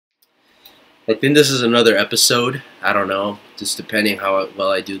I think this is another episode. I don't know, just depending how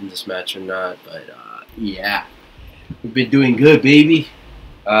well I do in this match or not. But yeah, we've been doing good, baby.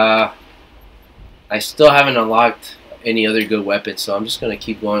 I still haven't unlocked any other good weapons, so I'm just gonna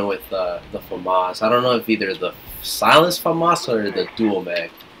keep going with the FAMAS. I don't know if either the silenced FAMAS or the dual mag.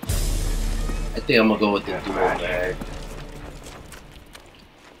 I think I'm gonna go with the dual mag.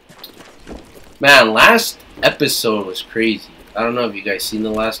 Man, last episode was crazy. I don't know if you guys seen the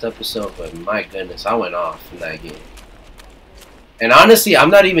last episode, but my goodness, I went off in that game. And honestly, I'm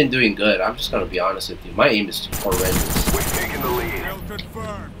not even doing good. I'm just gonna be honest with you. My aim is horrendous. We've taken the lead.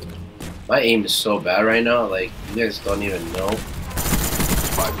 My aim is so bad right now. Like, you guys don't even know.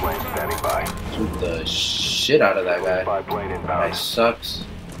 Spy plane standing by. Shoot the shit out of that guy. Spy plane That guy inbound. sucks.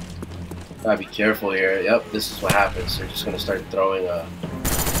 Gotta be careful here. Yep, this is what happens. They're just gonna start throwing a.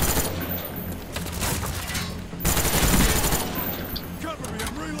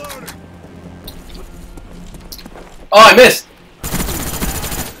 Oh, I missed!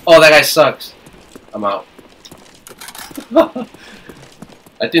 Oh, that guy sucks. I'm out.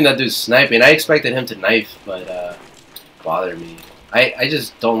 I think that dude's sniping. I expected him to knife, but bother me. I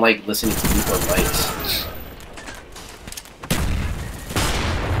just don't like listening to people in lights.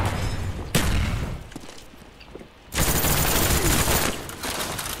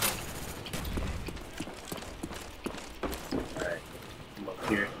 Alright, I'm up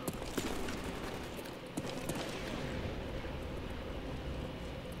here.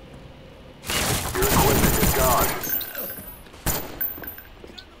 Your equipment is gone.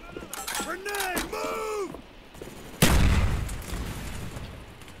 Grenade, move!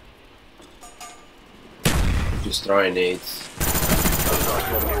 Just throwing nades.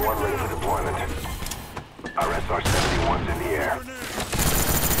 SR-71 ready for deployment. Our SR-71's in the air.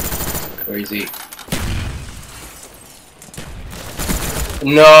 Where is he?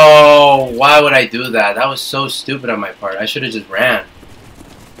 No! Why would I do that? That was so stupid on my part. I should have just ran.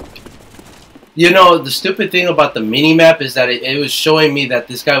 You know, the stupid thing about the mini-map is that it was showing me that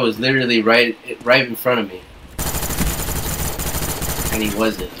this guy was literally right in front of me. And he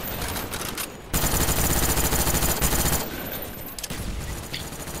wasn't.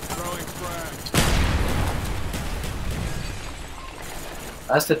 Throwing frag.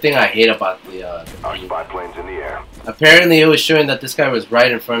 That's the thing I hate about the Our mini. spy plane's in the air. Apparently it was showing that this guy was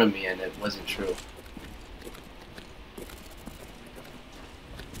right in front of me and it wasn't true.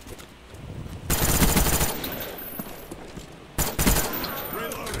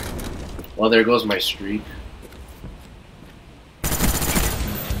 Well, there goes my streak.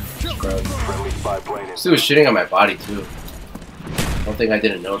 Bro. Friendly spy plane This dude was shooting at my body too. One thing I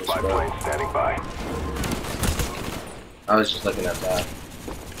didn't notice, Spy bro. plane standing by. I was just looking at that.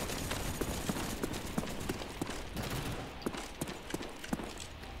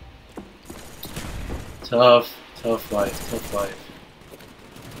 Tough life, tough life.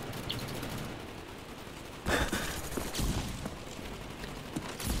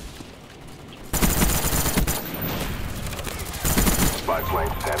 Spy plane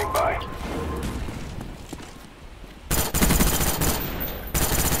standing by.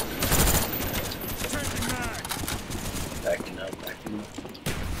 Changing mag. Backing up.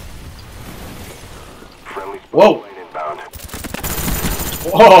 Friendly spy Whoa! plane inbound.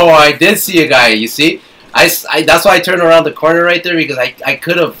 Whoa, I did see a guy, you see? I that's why I turned around the corner right there, because I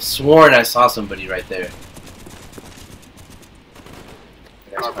could have sworn I saw somebody right there.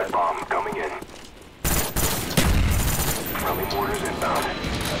 Carpet bomb coming in. Friendly mortars inbound.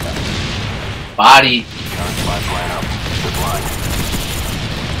 Body. Counter spy plane up. Deployed.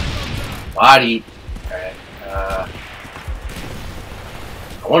 Body. Alright,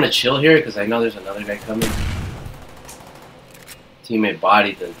 I want to chill here because I know there's another guy coming. Teammate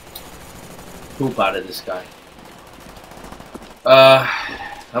bodied the poop out of this guy. I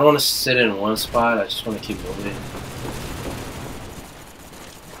don't want to sit in one spot. I just want to keep moving.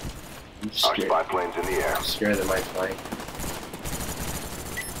 I'm just Our scared. spy plane's in the air. I'm scared they might flank.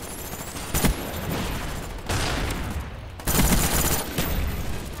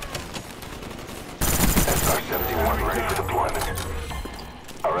 SR-71 ready for deployment.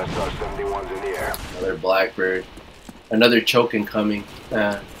 Our SR-71's in the air. Another blackbird. Another choking coming.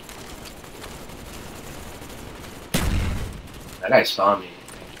 That guy saw me.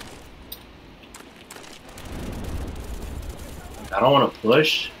 I don't want to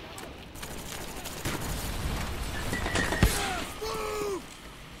push.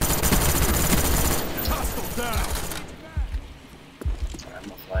 Hostile down. I'm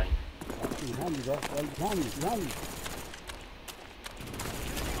gonna flank. Behind you, bro. Behind you.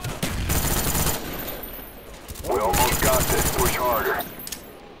 We almost got this. Push harder.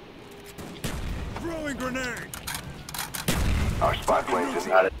 Throwing grenade. Our spy plane's in the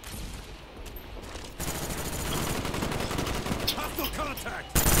Got it. Hostile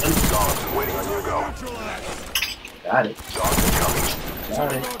contact. Dogs waiting on your go. Neutralized. Got it. Dogs incoming.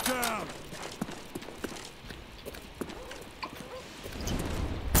 Got it. Go down.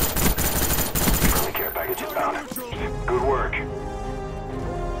 Friendly care package inbound. Neutral. Good work.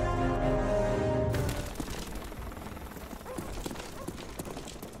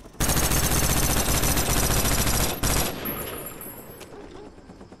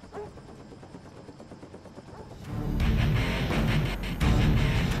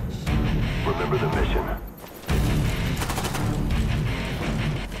 Remember the mission.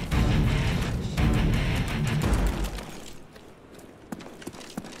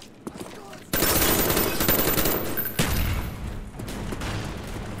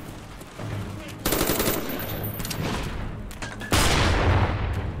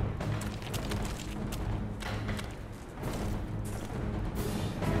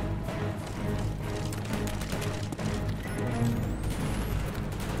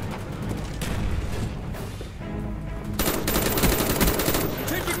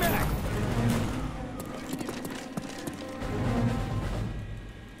 Taking back.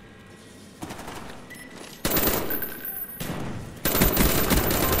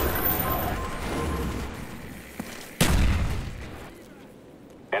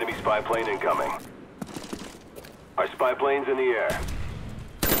 Enemy spy plane incoming. Our spy plane's in the air.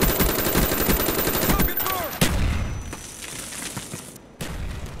 Target firm.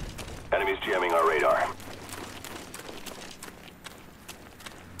 Enemies jamming our radar.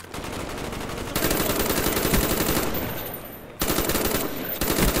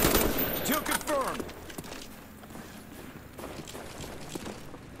 Kill confirmed.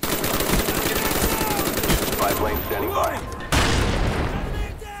 Spy plane standing by.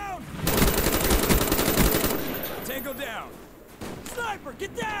 Man down. Tango down. Sniper,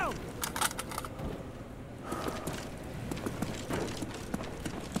 get down.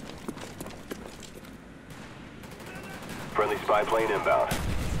 Friendly spy plane inbound.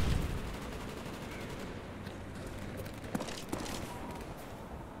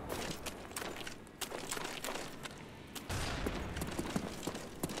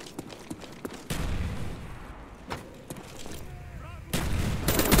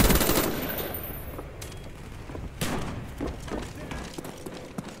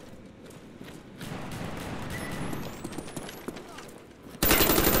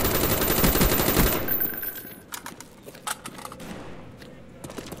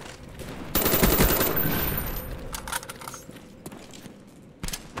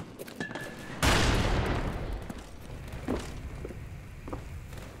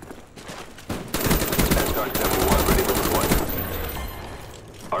 SR-71 ready for deployment.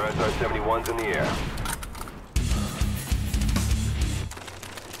 Our SR-71's in the air.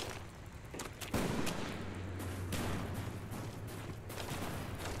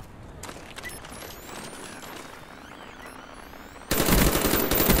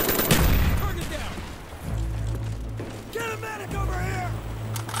 Target down. Get a medic over here.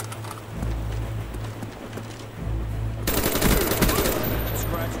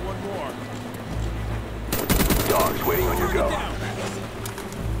 Scratch one more. Dogs waiting on your Target go. down.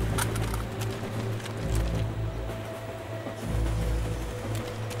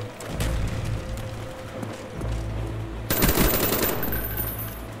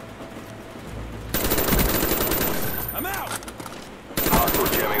 I'm out. Hostile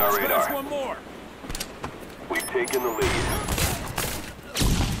jamming our Scratch radar. one more. We've taken the lead.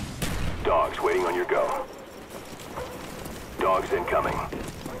 Dogs waiting on your go. Dogs incoming.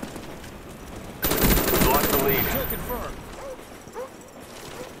 We've lost the lead. Kill confirmed.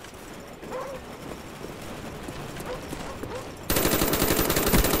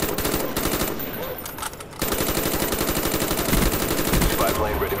 Spy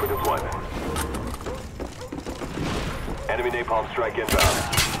plane ready for deployment. Enemy napalm strike inbound.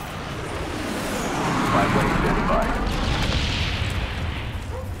 Spy plane standing by.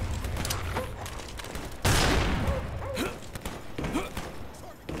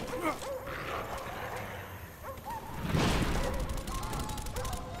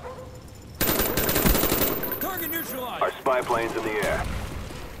 Target neutralized. Our spy plane's in the air.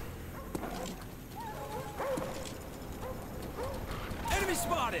 Enemy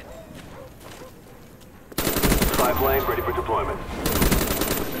spotted. Spy plane ready for deployment.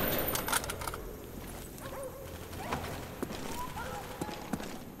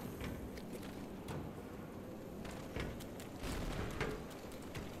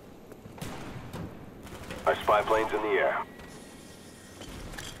 Our spy plane's in the air.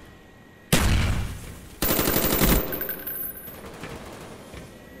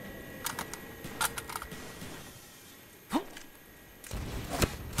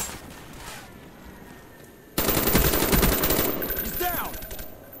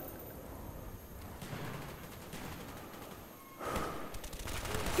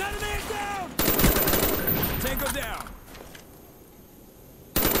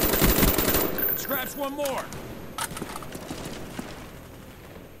 some more.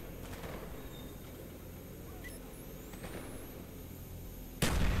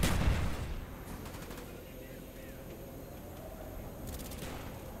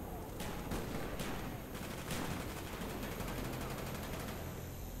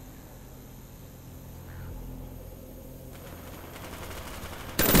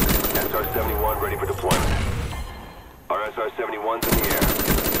 SR-71 ready for deployment. Our SR-71's in the air.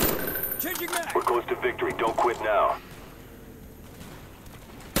 Changing mag. We're close to victory. Don't quit now.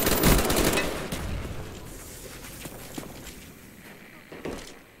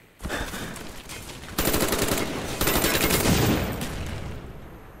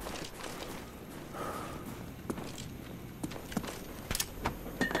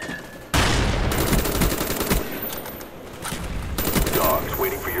 Dogs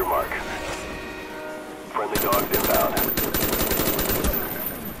waiting for your mark. Friendly dogs inbound.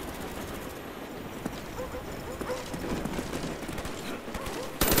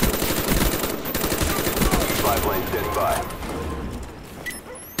 Spy plane standing by.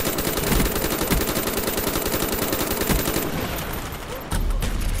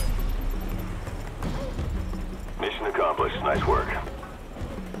 Mission accomplished. Nice work.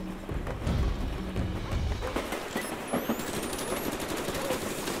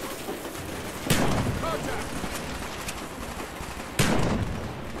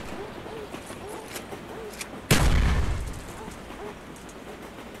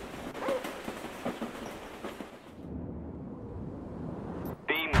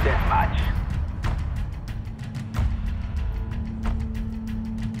 Team deathmatch.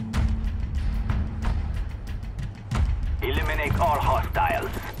 Eliminate all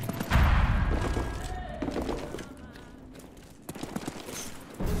hostiles.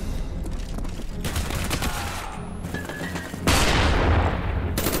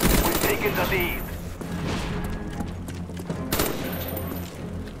 We've taken the lead.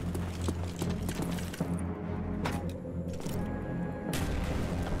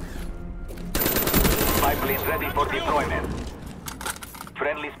 Spy plane ready for deployment.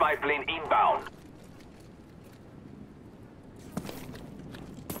 Friendly spy plane inbound.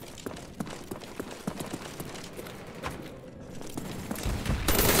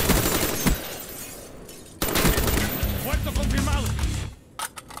 Puerto confirmado.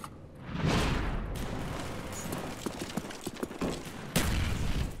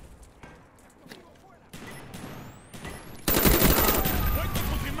 Puerto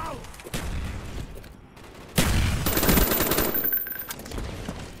confirmado.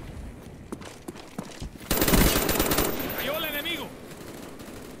 Cayó el enemigo.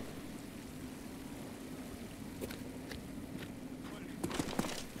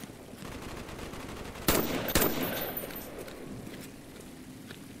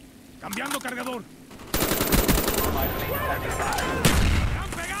 Cambiando cargador. ¡Han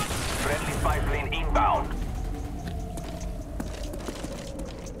pegado! Friendly spy plane inbound.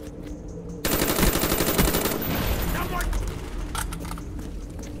 ¡Ya muerto!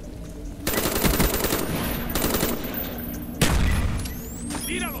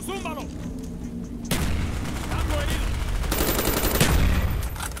 ¡Tíralo, zúmbalo! ¡Tango herido!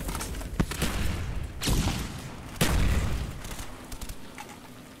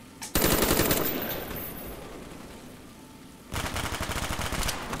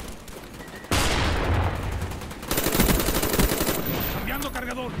 Cambiando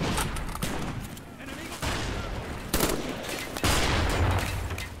cargador. Enemigo.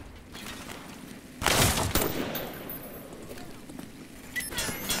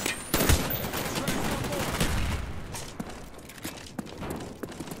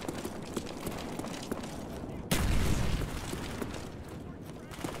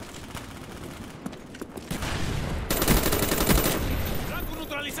 Blanco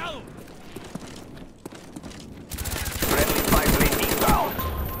neutralizado. Friendly spy plane inbound.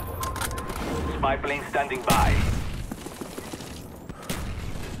 Spy plane standing by.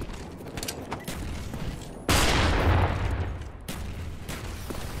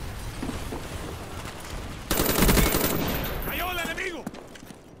 ¡Cayó el enemigo!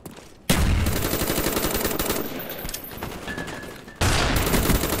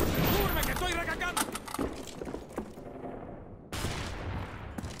 ¡Cúbreme que estoy recargando!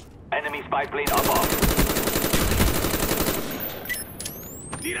 Enemy spy plane above.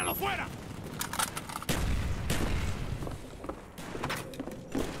 ¡Tíralo fuera!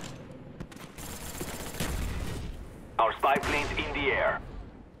 Our spy plane's in the air.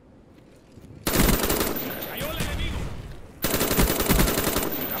 ¡Cayó el enemigo!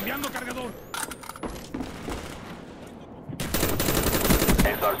 Cambiando cargador.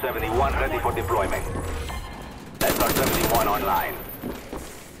 SR-71 SR-71 ready for deployment. SR-71 online.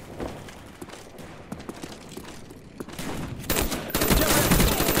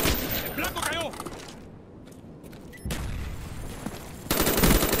 ¡El blanco cayó!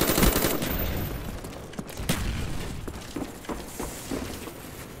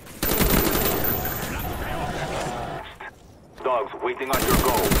 Dogs waiting on your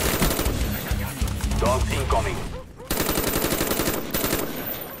go. Dogs incoming.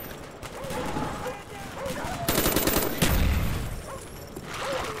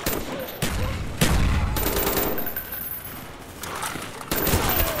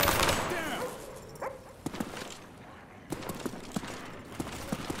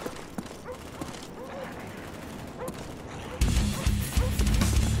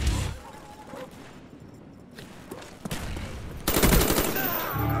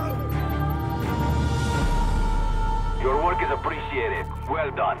 Your work is appreciated. Well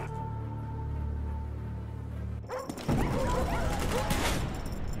done.